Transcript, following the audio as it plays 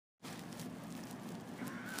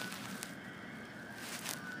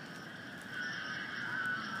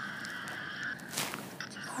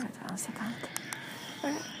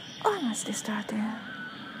much distorted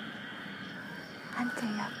until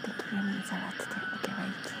you have to give me the right to okay,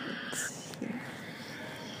 wait, it's here.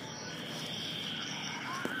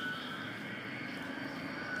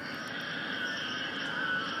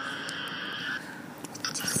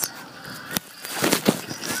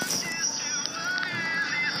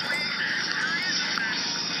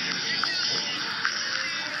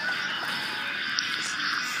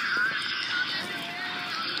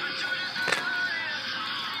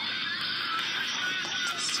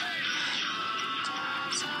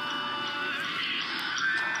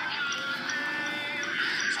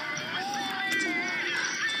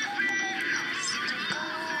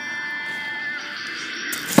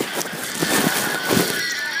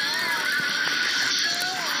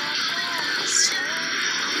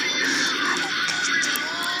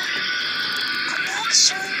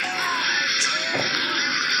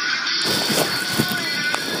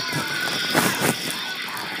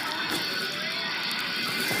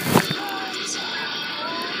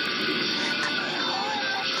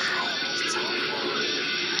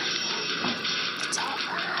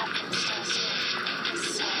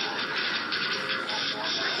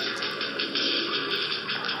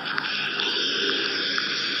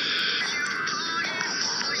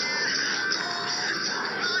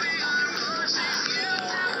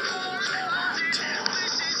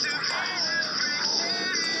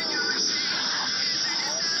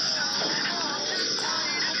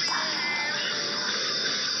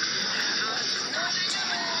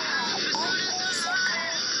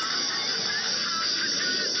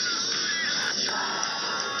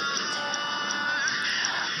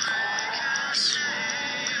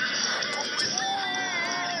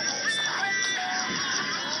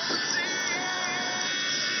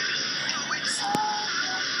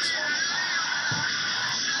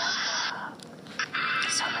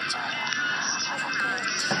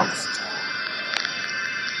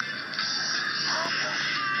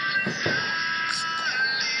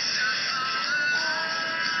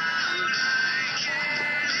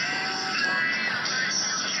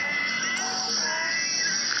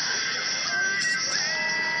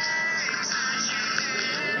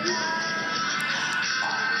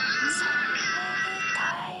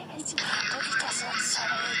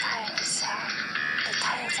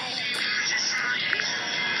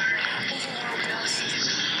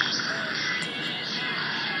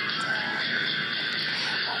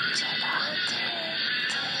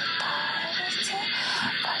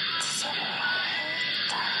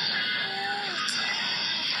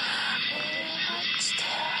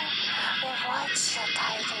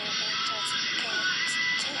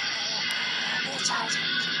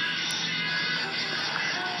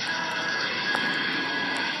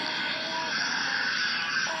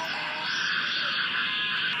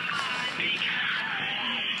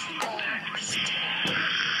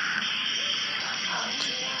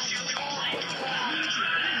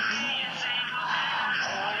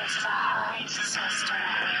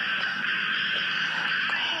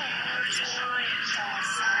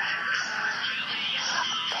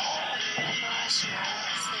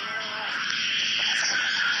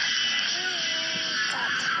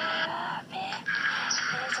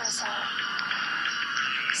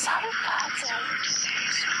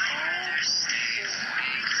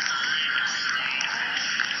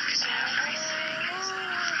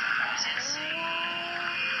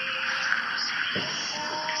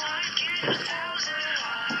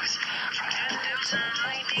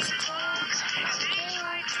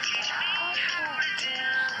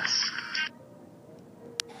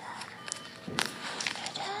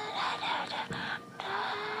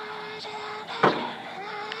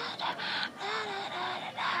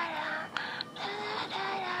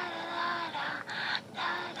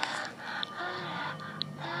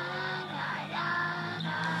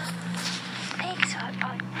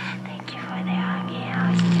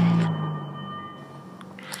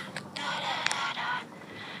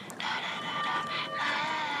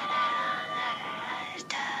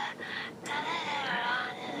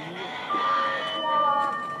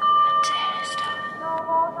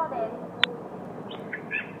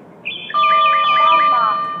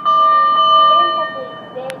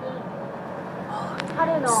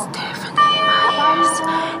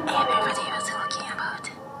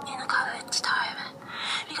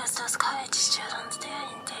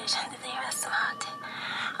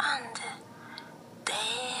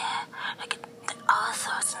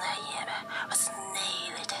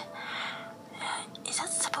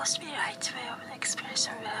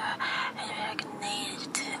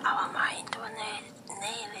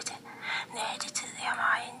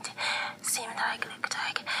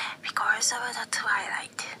 Because of the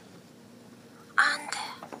twilight.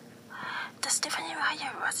 Stephanie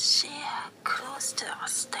Meyer, was she close to a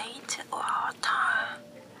state or a town?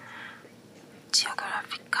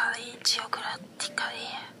 Geographically,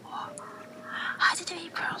 or how did we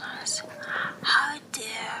pronounce? How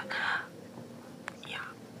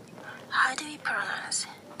do we pronounce?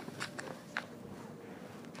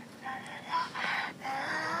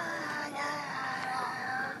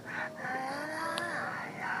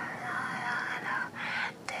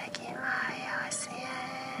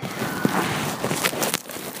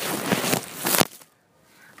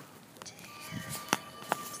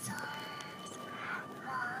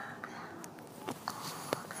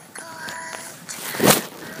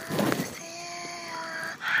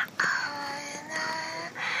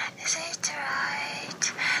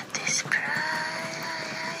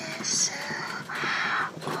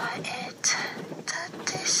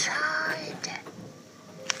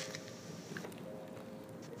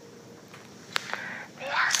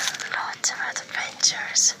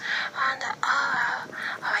 And our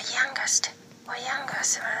younger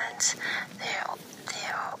siblings, they're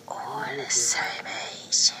all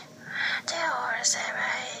the same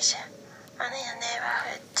age. And in the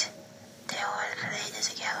neighborhood, they all played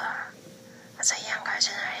together. As a younger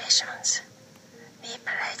generations, we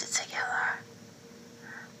played together.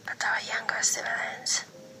 But our younger siblings,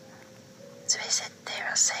 they said they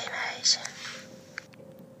were same age.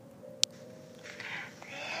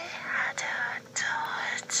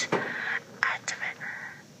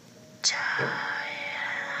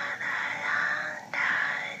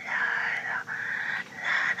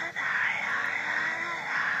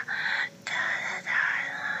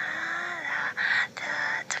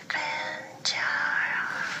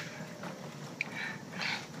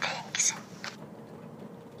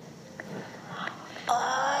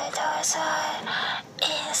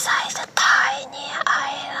 Inside the tiny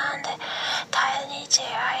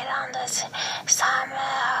islands, some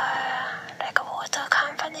like water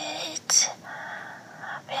companies.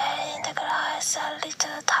 Where in the glass, a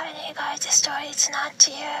little tiny guy destroys not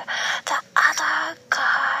you, the other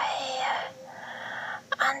guy.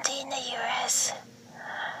 And in the US,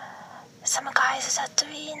 some guys that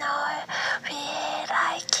we know, we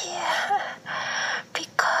like you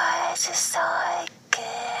because it's so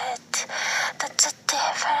good. That's a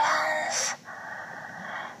difference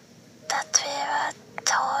that we were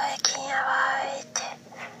talking about.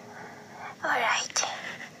 Alright.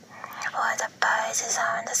 Or the birds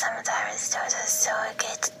sound, sometimes it was so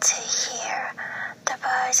good to hear the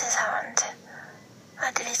birds sound.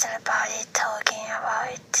 And the little body talking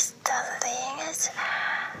about the things.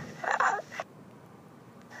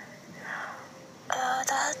 Oh,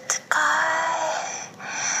 that guy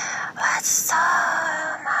was so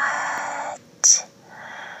much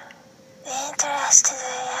interested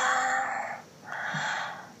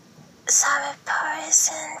in some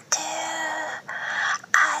person too,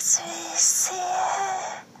 as we see.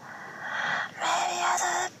 Maybe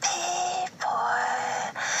other people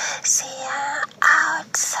see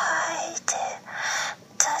outside.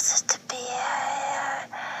 Does it be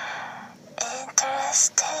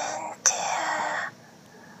interesting too?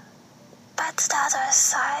 But the other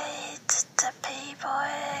side, the people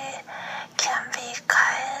can be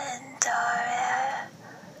kind of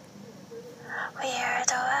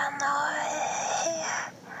weird or annoying.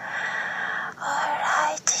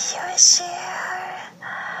 Alright, you share.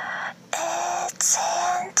 It's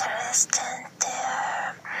interesting to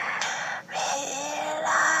we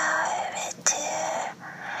love it too.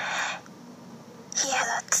 Hear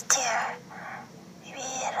that too. We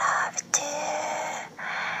love to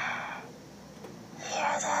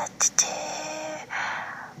hear that too.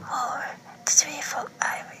 Or did we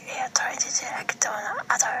are trying to do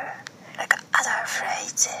like other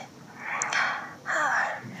phrase.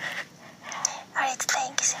 Alright,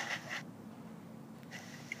 thanks.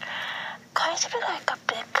 Kind of like a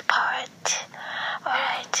big part.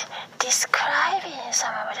 Alright, describing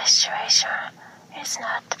some of the situation is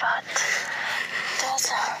not about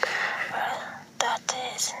that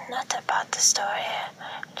is not about the story.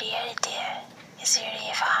 Reality is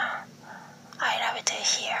really fun. I love to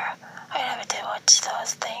hear. I love to watch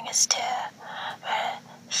those things too. But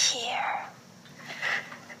here.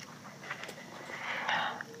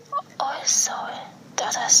 Also, the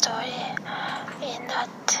other story in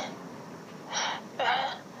that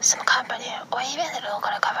some company or even the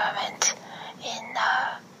local government in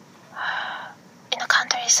the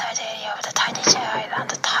countryside area of the tiny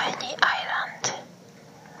island,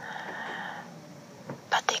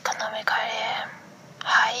 but economically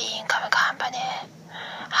high-income company,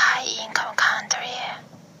 high-income country,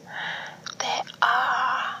 they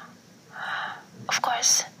are, of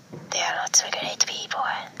course, they are not lots of great people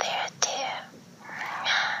there too.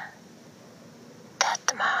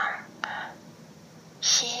 That man,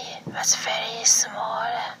 he was very small,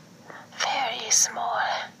 or very small.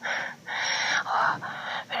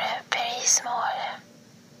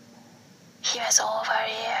 He was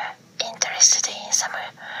overly interested in some,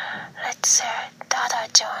 let's say, Dada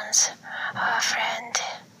Jones, our friend,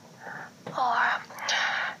 or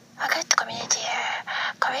a good community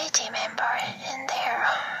member in there,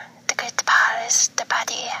 the good palace, the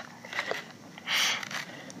buddy.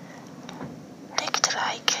 Looked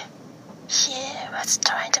like he was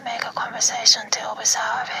trying to make a conversation to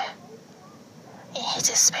observe in his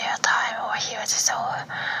spare time, or he was so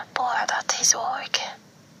bored at his work.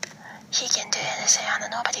 He can do anything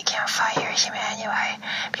and nobody can fire him anyway,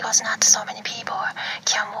 because not so many people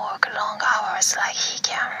can work long hours like he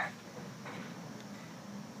can.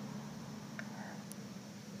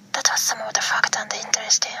 That was some of the fact and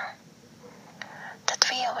interesting that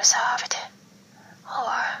we observed,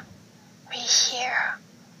 or we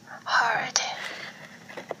heard.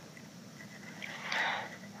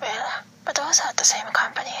 Well, but also at the same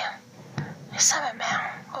company, some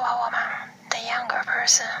man or woman, the younger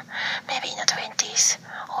person, maybe in the 20s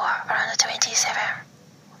or around 27,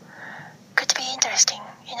 could be interesting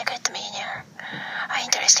in a good meaning. An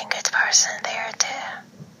interesting good person there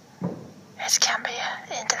too. It can be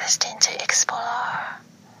interesting to explore,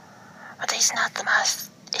 but it's not much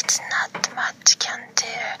can do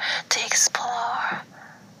to explore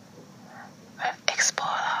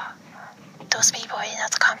those people in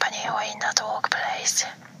that company or in that workplace.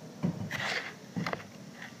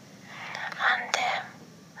 And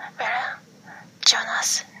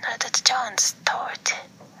Jones thought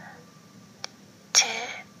to,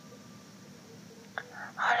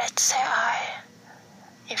 or let's say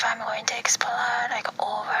if I'm going to explore like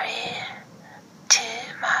overly too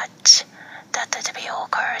much, that would be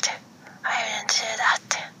awkward. I wouldn't do that.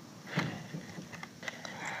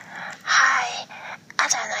 Hi, I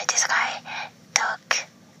don't know this guy, Doc,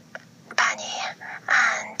 Bunny,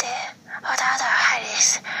 and the other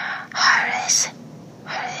Harris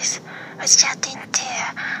was chatting too.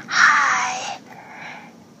 Hi,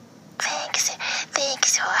 thanks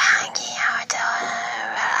for hanging out.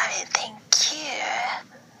 Thank you.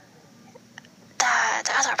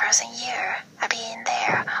 The other person here, being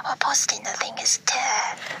there, or posting the things too.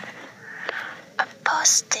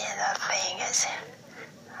 Posting.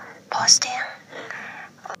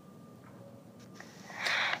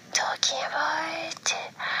 Talking about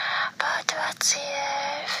what's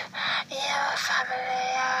if in our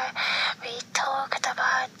family. We talked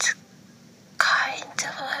about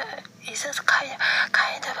is it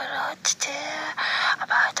kind of a lot too,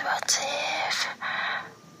 about what if.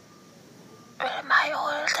 Well, my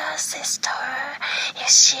older sister, if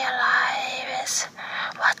she alive, is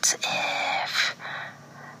what if.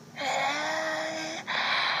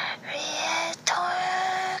 We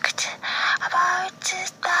talked about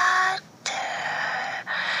that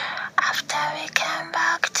after we came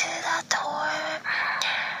back to that home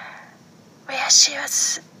where she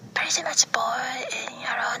was pretty much born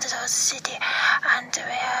around those city, and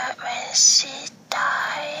when she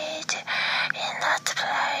died in that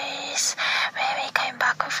place where we came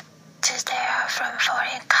back to there from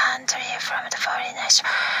foreign country, from the foreign nation,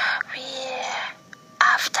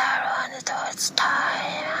 after all those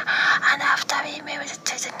time, and after we moved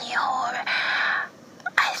to the new home,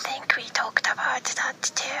 I think we talked about that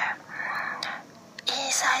too,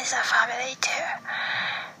 inside the family too.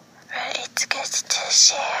 Well, it's good to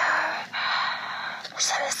share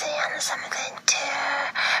something too.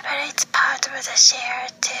 Well, it's part of the share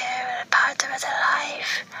too, part of the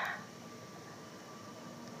life.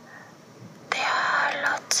 There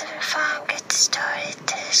are lots of fun, good stories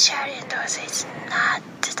to share in those. It's not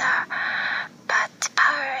the bad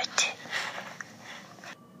part.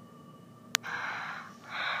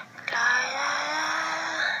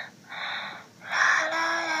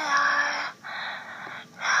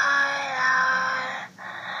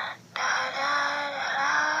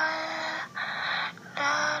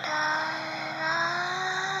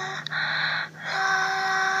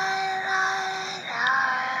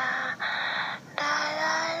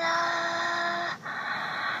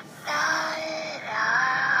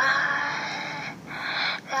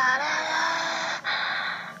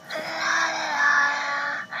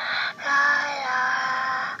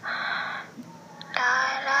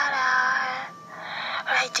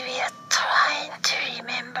 We are trying to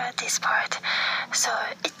remember this part, so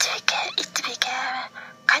it became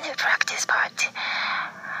kind of practice part.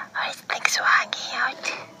 Alright, thanks for hanging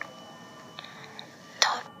out.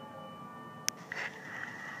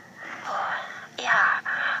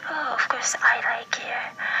 course, I like you.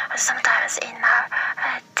 Sometimes there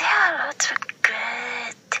are lots of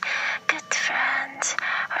good friends,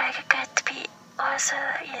 like good people. Also,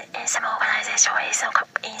 in some organization or in some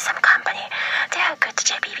company, there are good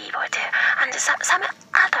JP people too. And some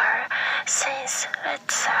other things,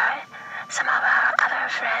 let's say, some of our other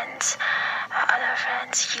friends,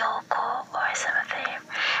 Yoko or something,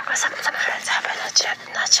 or some friends have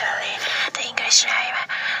naturally the English name.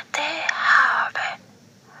 They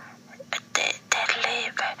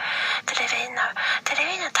live in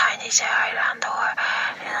a tiny island, or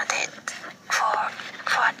they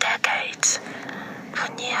for decades,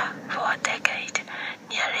 nearly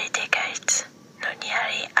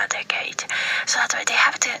a decade. So that way they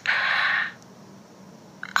have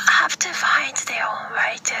to find their own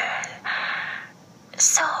way to.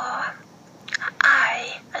 So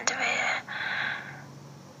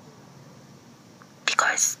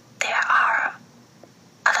because there are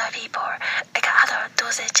other people, like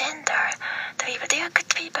those gender, the people, they are good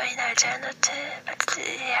people in our gender too, but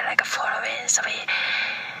they are like following, so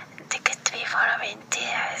they could be following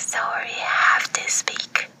there, so we have to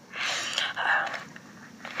speak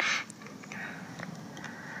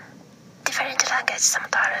different language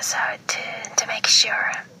sometimes to make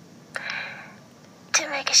sure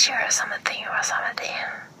something or something.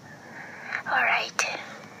 Alright.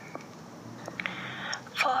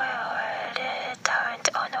 Forward, don't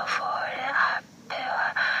forward, up,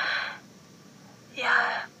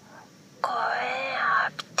 yeah, going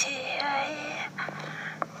up to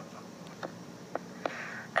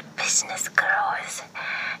a business grows.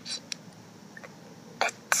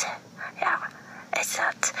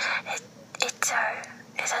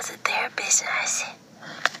 It's their business.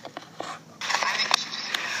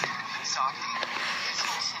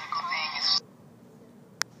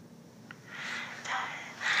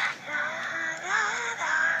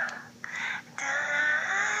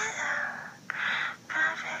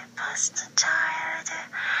 Post child,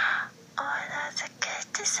 oh, that's a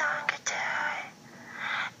good song too.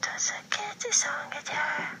 That's a good song too.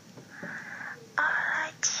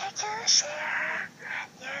 Alright, you can share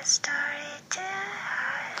your story too.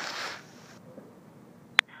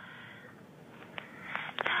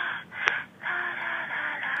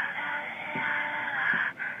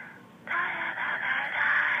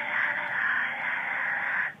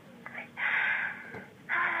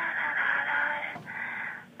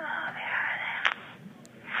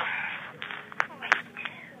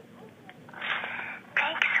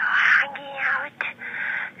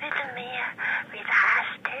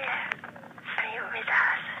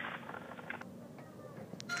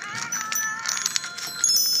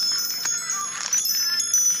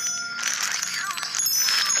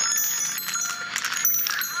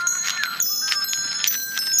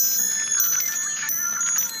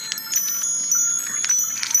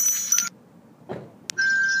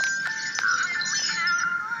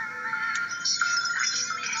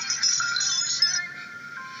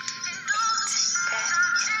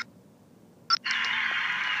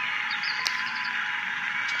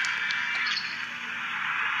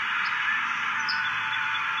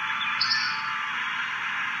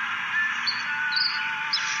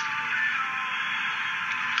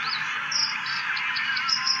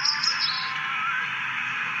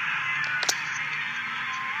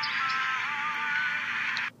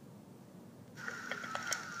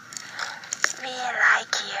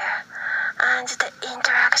 And the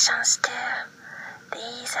interactions too.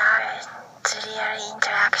 These are the real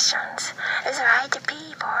interactions with the right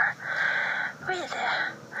people. With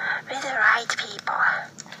the right people.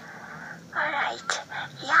 Alright,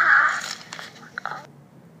 yeah.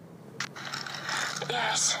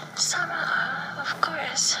 Yes, somehow, of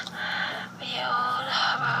course, we all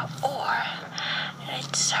have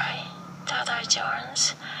let's say, the other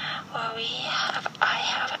Jones, or I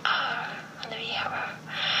have our, and we have our.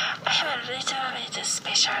 I have a little bit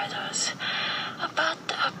special dose about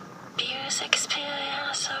abuse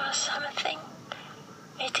experience or something.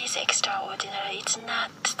 It is extraordinary. It's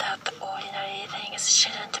not that ordinary things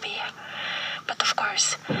shouldn't be. But of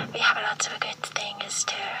course, we have lots of good things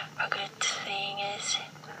too. A good thing is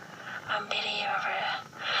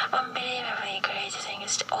unbelievably great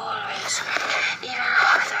things always. Even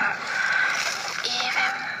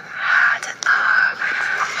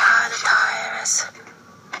hard times.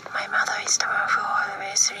 My mother is the one who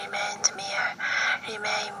always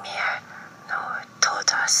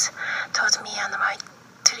taught me and my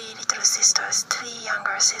three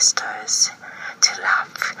younger sisters to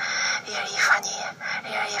laugh. Really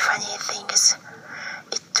funny things.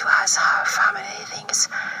 It was her family things.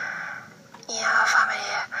 In our family,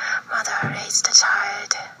 mother raised a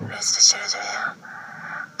child raise the children,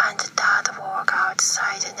 and dad walk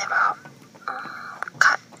outside never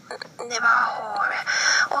home,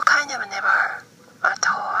 or kind of never at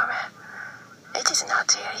home. It is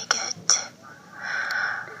not really good,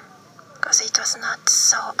 because it was not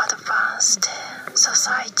so advanced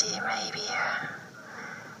society maybe.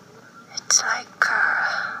 It's like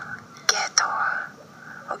a ghetto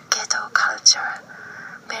culture,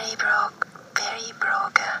 very broke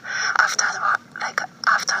after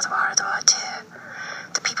the World War II.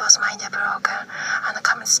 The people's mind are broken, and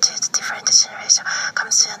comes to the different generation,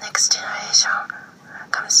 comes to the next generation,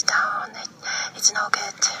 comes down. It's no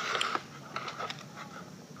good.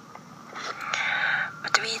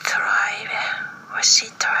 But we thrive, or she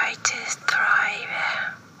tried to thrive.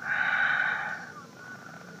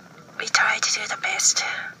 We try to do the best.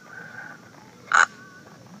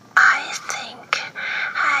 I think,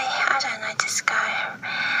 I don't know this guy,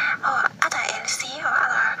 or other LC, or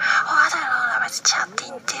other Lola was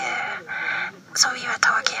chatting too. So we were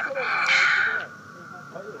talking.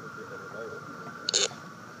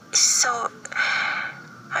 So,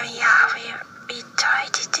 I mean, yeah, we try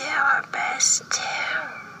to do our best.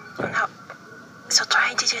 No, so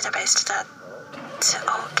trying to do the best, that's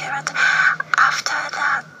okay, but after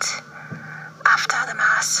the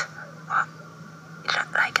mass,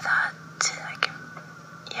 like that,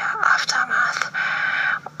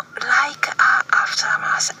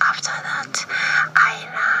 aftermath, after that, I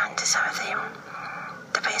learned something,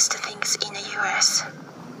 the best things in the US,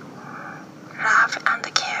 love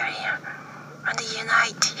and care, and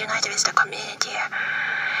unite with the community,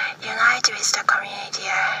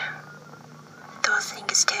 those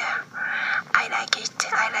things too. I liked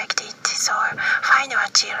it, so find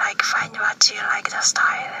what you like the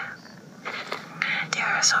style. There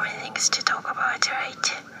are so many things to talk about,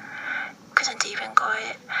 right? Didn't even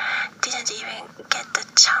get the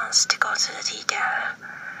chance to go to the detail.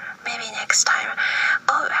 Maybe next time.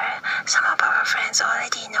 Oh, some of our friends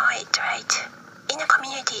already know it, right? In the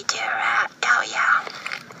community there, oh yeah.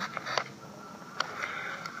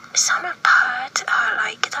 Some parts are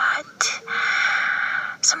like that.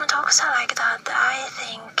 Some talks are like that. I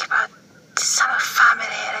think about some family,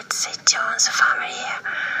 let's say John's family,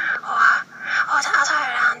 or the other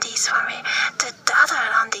Randy's family. The other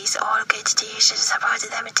Randy's all good. You should support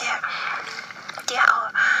them too.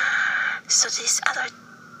 Yeah. So this other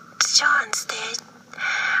John's did,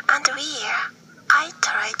 and I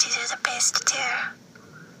try to do the best too.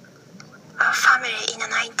 Our family in the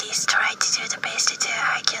 90s tried to do the best too.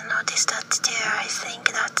 I can notice that too. I think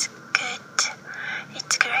that's good.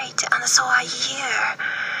 It's great. And so are you.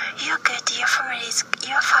 You're good. Your family is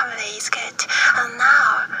good. And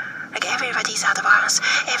now, like, everybody's advanced.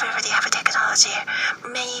 Everybody have technology.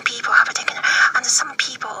 Many people have technology. And some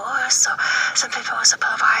people also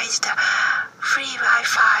provide the free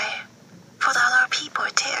Wi-Fi for the other people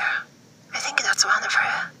too. I think that's wonderful.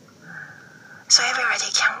 So everybody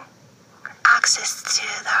can access to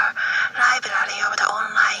the library of the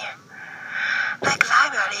online. Like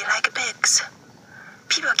library, like books.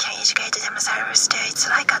 People can educate themselves too. It's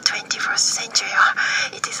like a 21st century, or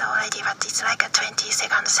it is already, but it's like a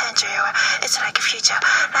 22nd century, or it's like a future.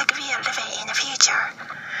 Like we are living in the future.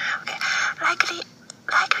 Okay. Like we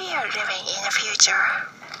are living in the future.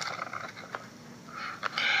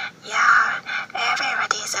 Yeah,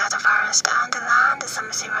 everybody is advanced and learned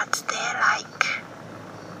something what they like.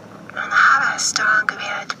 And have a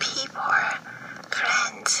strong-willed people,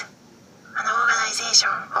 friends, and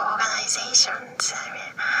organizations. I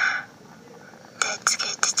mean, that's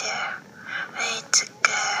good too. It's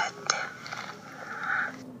good.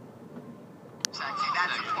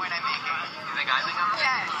 That's the point I'm making. You think I think I'm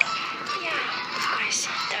Yeah, of course.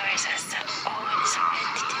 Doors are always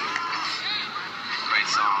hard to do. Great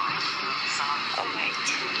song. Oh, right.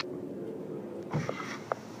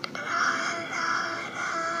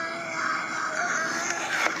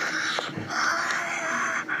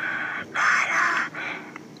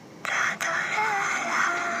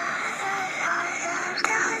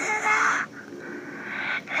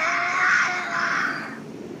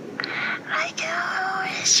 Like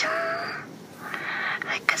an ocean,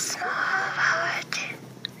 like a small boat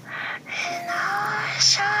in the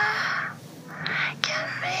ocean, can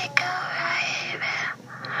make a wave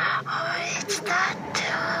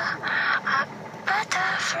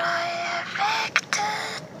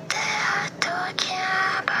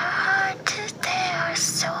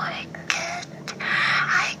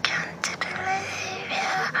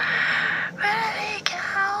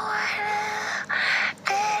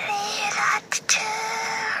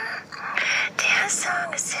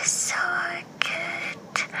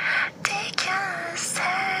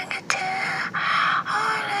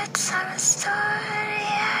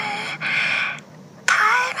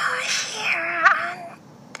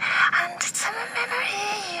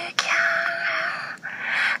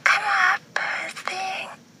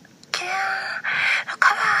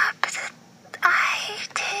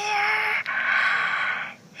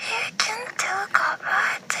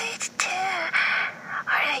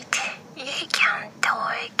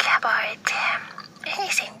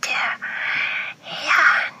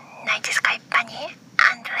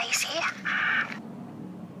lazy.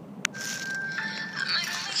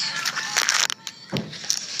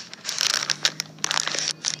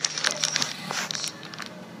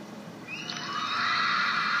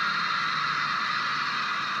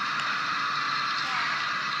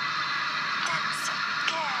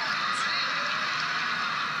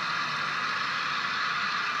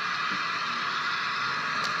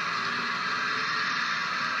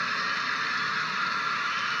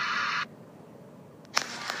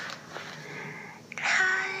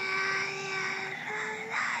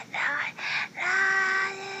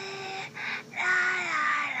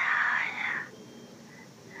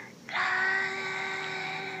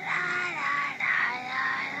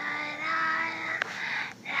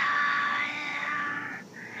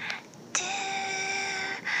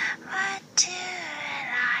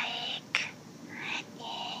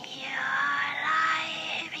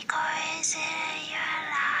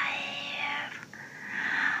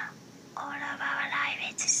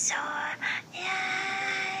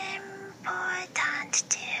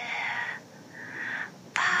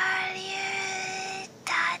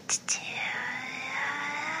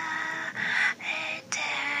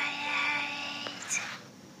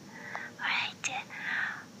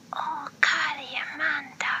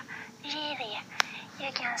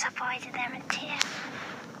 Support them too.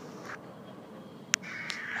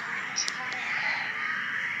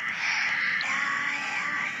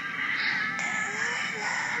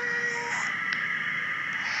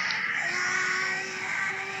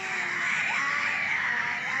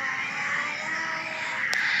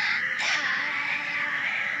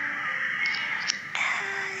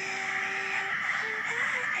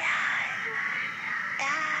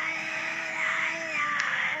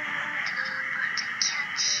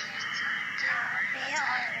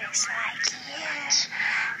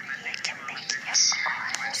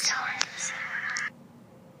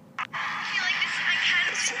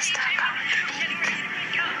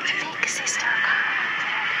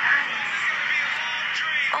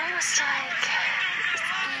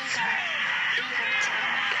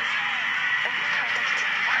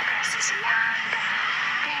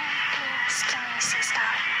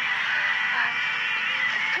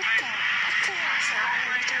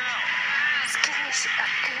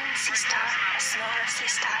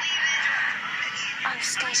 On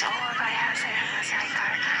stage all by herself was like a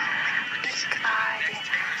big party,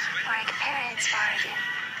 like parents' party.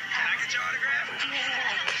 Really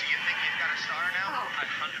like,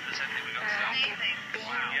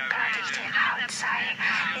 being protected outside.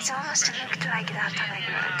 It almost looked like that, like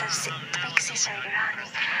the big sister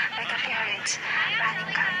running, like a parent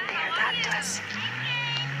running on there.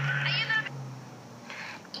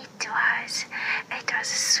 It was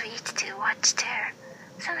sweet to watch there.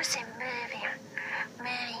 Something moving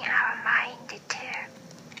her mind too.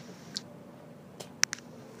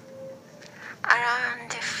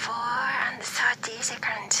 Around 4:30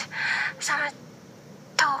 seconds, some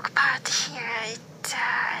talk part here.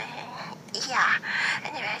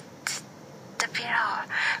 Anyway, the below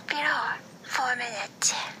 4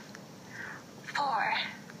 minutes. 4.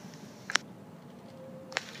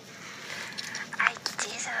 I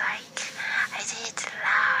did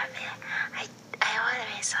love it. I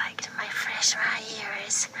always liked my freshman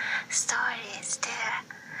year's stories,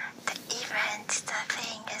 the events, the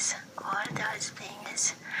things, all those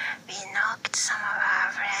things. We knocked some of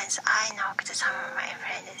our friends, I knocked some of my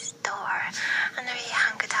friends' door, and we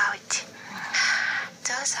hung out.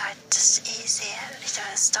 Those are just easy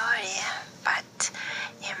little story, but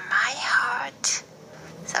in my heart,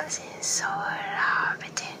 something so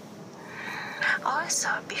loved. Also,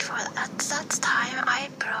 before at that time, we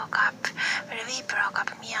broke up,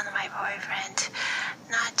 me and my boyfriend.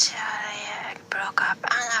 Naturally broke up,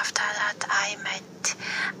 and after that, I met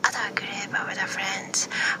other group of the friends.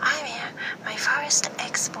 I mean, my first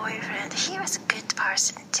ex-boyfriend, he was a good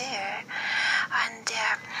person too. And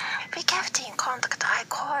we kept in contact. I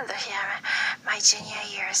called him my senior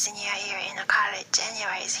year in college.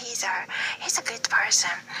 Anyways, he's a good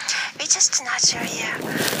person. We just naturally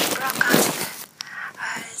broke up.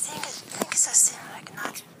 I think it's similar, like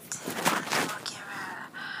not working well.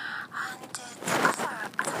 And the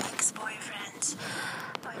other ex-boyfriends,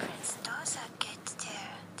 those are good too.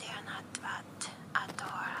 They are not bad at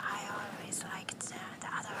all. I always liked them.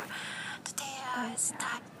 The tails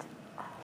type